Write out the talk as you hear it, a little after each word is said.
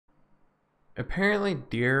Apparently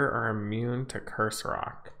deer are immune to curse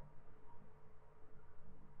rock.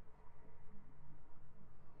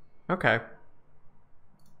 Okay.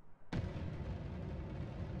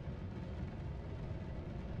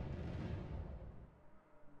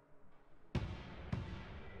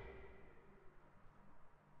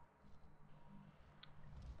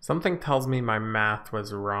 Something tells me my math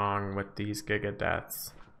was wrong with these giga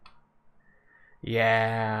deaths.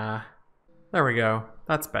 Yeah. There we go.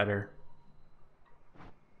 That's better.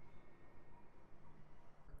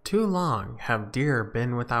 Too long have deer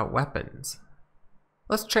been without weapons.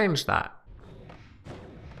 Let's change that.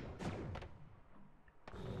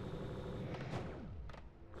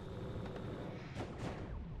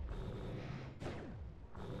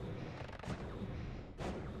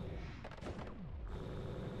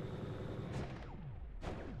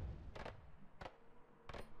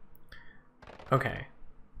 Okay,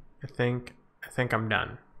 I think I'm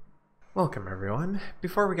done. Welcome everyone.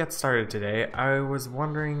 Before we get started today, I was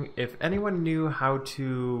wondering if anyone knew how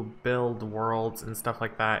to build worlds and stuff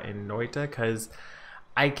like that in Noita, because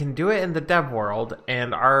I can do it in the dev world,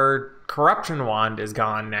 and our corruption wand is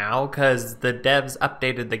gone now because the devs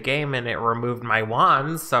updated the game and it removed my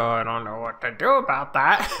wands, so I don't know what to do about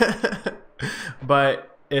that.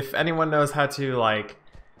 But if anyone knows how to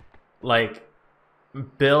like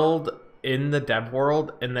build in the dev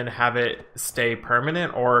world and then have it stay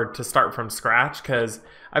permanent, or to start from scratch, because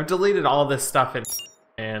I've deleted all this stuff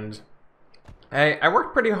and I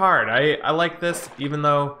worked pretty hard. I like this, even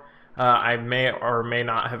though I may or may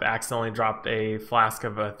not have accidentally dropped a flask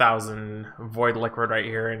of 1,000 void liquid right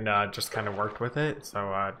here and just kind of worked with it,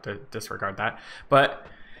 so disregard that. But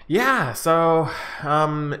yeah, so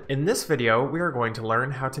in this video we are going to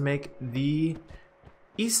learn how to make the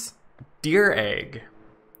EastDeer egg.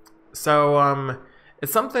 So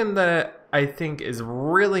it's something that I think is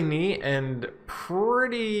really neat and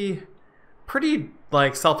pretty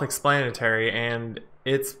like self-explanatory, and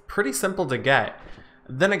it's pretty simple to get.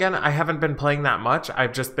 Then again, I haven't been playing that much.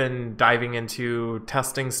 I've just been diving into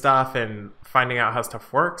testing stuff and finding out how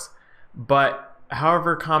stuff works. But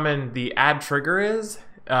however common the add trigger is,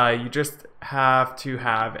 you just have to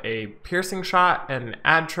have a piercing shot, an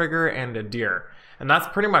add trigger, and a deer. And that's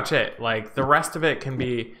pretty much it. Like, the rest of it can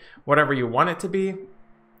be whatever you want it to be.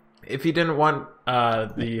 If you didn't want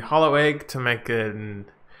the hollow egg, to make an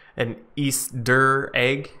EastDeer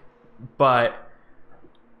egg, but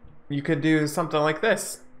you could do something like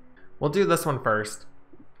this. We'll do this one first.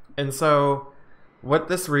 And so what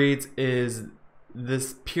this reads is,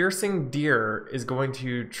 this piercing deer is going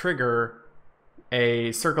to trigger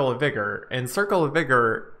a circle of vigor, and circle of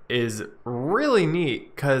vigor is really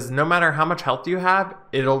neat because no matter how much health you have,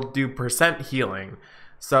 it'll do percent healing.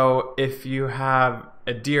 So if you have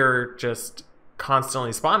a deer just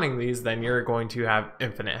constantly spawning these, then you're going to have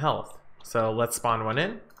infinite health. So let's spawn one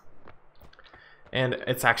in, and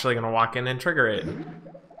it's actually going to walk in and trigger it.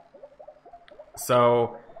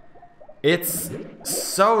 So it's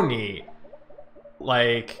so neat.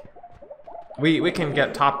 Like, we can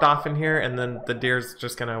get topped off in here, and then the deer's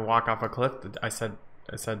just going to walk off a cliff. I said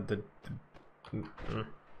the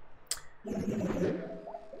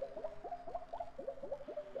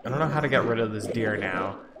I don't know how to get rid of this deer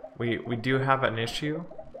now. We do have an issue.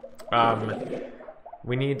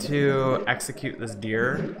 We need to execute this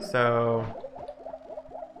deer, so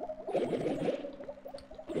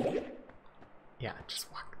yeah,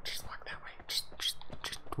 just walk that way.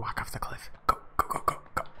 Just walk off the cliff. Go.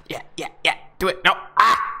 Yeah. Do it. No.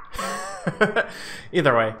 Ah.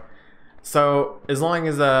 Either way. So as long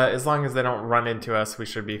as they don't run into us, we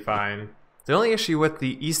should be fine. The only issue with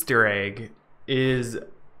the EastDeer egg is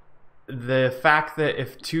the fact that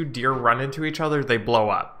if two deer run into each other, they blow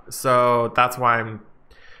up. So that's why I'm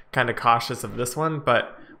kind of cautious of this one,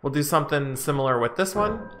 but we'll do something similar with this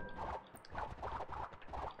one.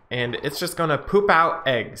 And it's just gonna poop out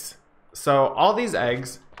eggs. So all these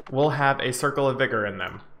eggs will have a circle of vigor in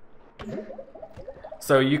them.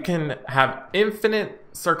 So you can have infinite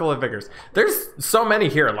circle of vigors. There's so many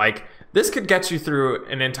here. Like, this could get you through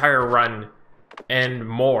an entire run and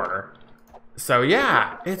more. So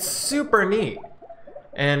yeah, it's super neat.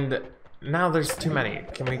 And now there's too many.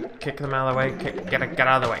 Can we kick them out of the way? Get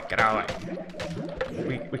out of the way. Get out of the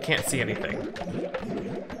way. We can't see anything.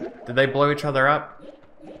 Did they blow each other up?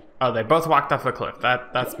 Oh, they both walked off a cliff.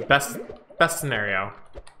 That's best scenario.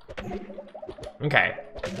 Okay.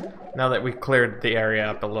 Now that we cleared the area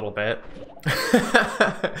up a little bit.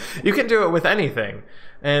 You can do it with anything.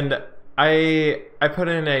 And I put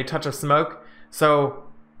in a touch of smoke. So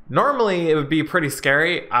normally it would be pretty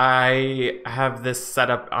scary. I have this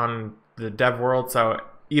set up on the dev world, so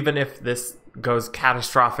even if this goes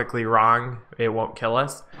catastrophically wrong, it won't kill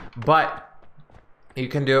us. But you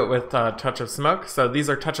can do it with Touch of Smoke. So these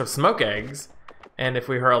are Touch of Smoke eggs. And if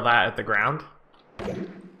we hurl that at the ground,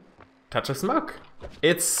 Touch of Smoke.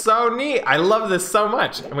 It's so neat. I love this so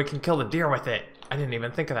much. And we can kill the deer with it. I didn't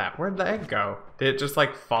even think of that. Where'd the egg go? Did it just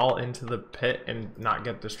like fall into the pit and not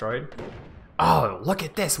get destroyed? Oh, look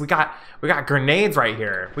at this. We got grenades right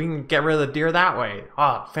here. We can get rid of the deer that way.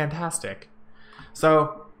 Oh, fantastic.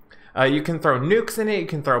 So you can throw nukes in it. You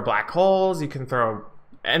can throw black holes. You can throw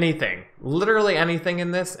anything. Literally anything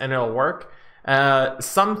in this and it'll work.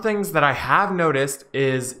 Some things that I have noticed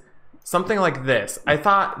is something like this. I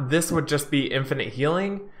thought this would just be infinite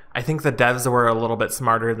healing. I think the devs were a little bit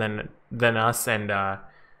smarter than us and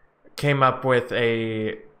came up with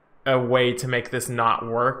a way to make this not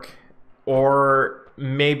work. Or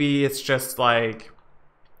maybe it's just like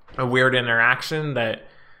a weird interaction that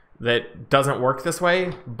doesn't work this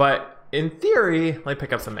way. But in theory, let me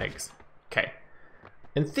pick up some eggs. Okay.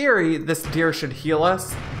 In theory, this deer should heal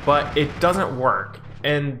us, but it doesn't work.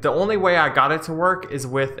 And the only way I got it to work is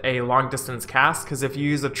with a long distance cast, because if you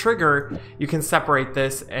use a trigger, you can separate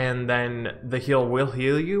this and then the heal will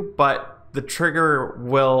heal you, but the trigger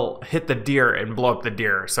will hit the deer and blow up the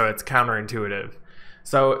deer, so it's counterintuitive.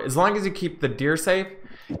 So as long as you keep the deer safe,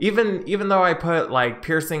 even though I put like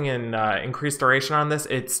piercing and increased duration on this,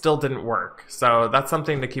 it still didn't work. So that's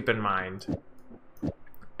something to keep in mind.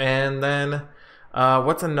 And then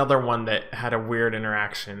what's another one that had a weird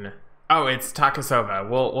interaction? Oh, it's Takasova.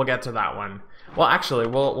 We'll get to that one. Well, actually,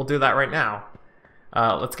 we'll do that right now.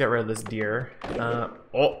 Let's get rid of this deer.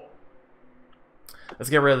 Let's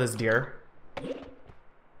get rid of this deer.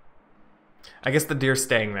 I guess the deer's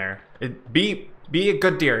staying there. Be a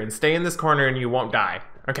good deer and stay in this corner and you won't die.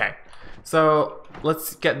 Okay, so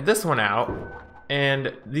let's get this one out.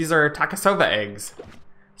 And these are Takasova eggs.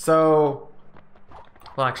 So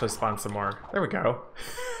we'll actually spawn some more. There we go.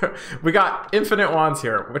 We got infinite wands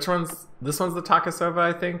here. Which one's, this one's the Takasova,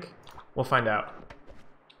 I think? We'll find out.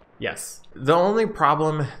 Yes. The only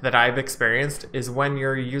problem that I've experienced is when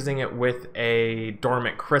you're using it with a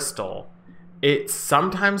dormant crystal. It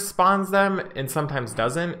sometimes spawns them and sometimes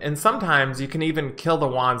doesn't. And sometimes you can even kill the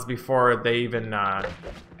wands before they even like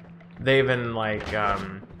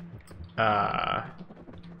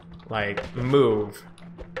move.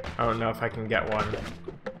 I don't know if I can get one.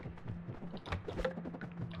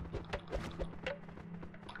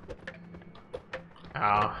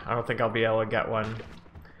 Oh, I don't think I'll be able to get one.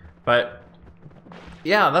 But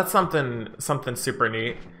yeah, that's something super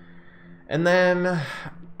neat. And then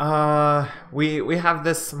we have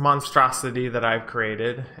this monstrosity that I've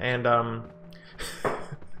created, and I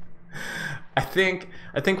think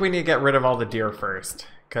we need to get rid of all the deer first,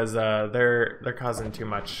 because they're causing too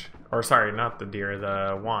much. Or sorry, not the deer,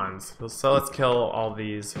 the wands. So let's kill all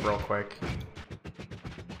these real quick.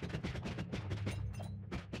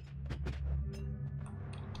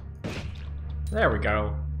 There we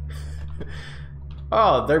go.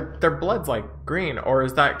 Oh, their blood's like green, or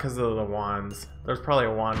is that because of the wands? There's probably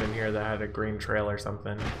a wand in here that had a green trail or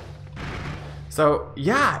something. So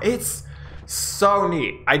yeah, it's so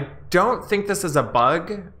neat. I don't think this is a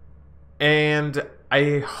bug, and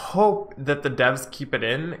I hope that the devs keep it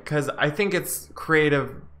in, because I think it's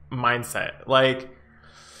creative mindset. Like,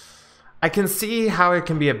 I can see how it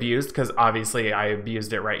can be abused, because obviously I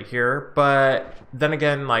abused it right here, but then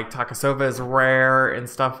again, like, Takasova is rare and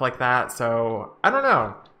stuff like that, so I don't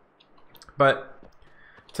know. But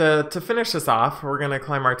to finish this off, we're going to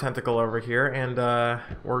climb our tentacle over here, and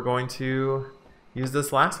we're going to use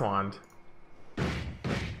this last wand.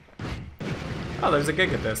 Oh, there's a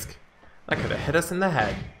Gigadisc. That could have hit us in the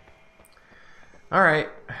head. Alright,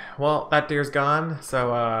 well, that deer's gone,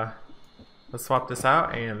 so let's swap this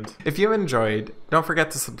out. And if you enjoyed, don't forget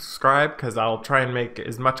to subscribe, because I'll try and make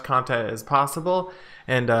as much content as possible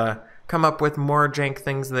and come up with more jank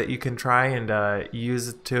things that you can try and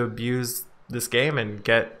use to abuse this game and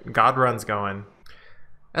get god runs going.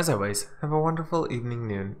 As always, have a wonderful evening,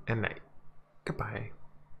 noon, and night. Goodbye.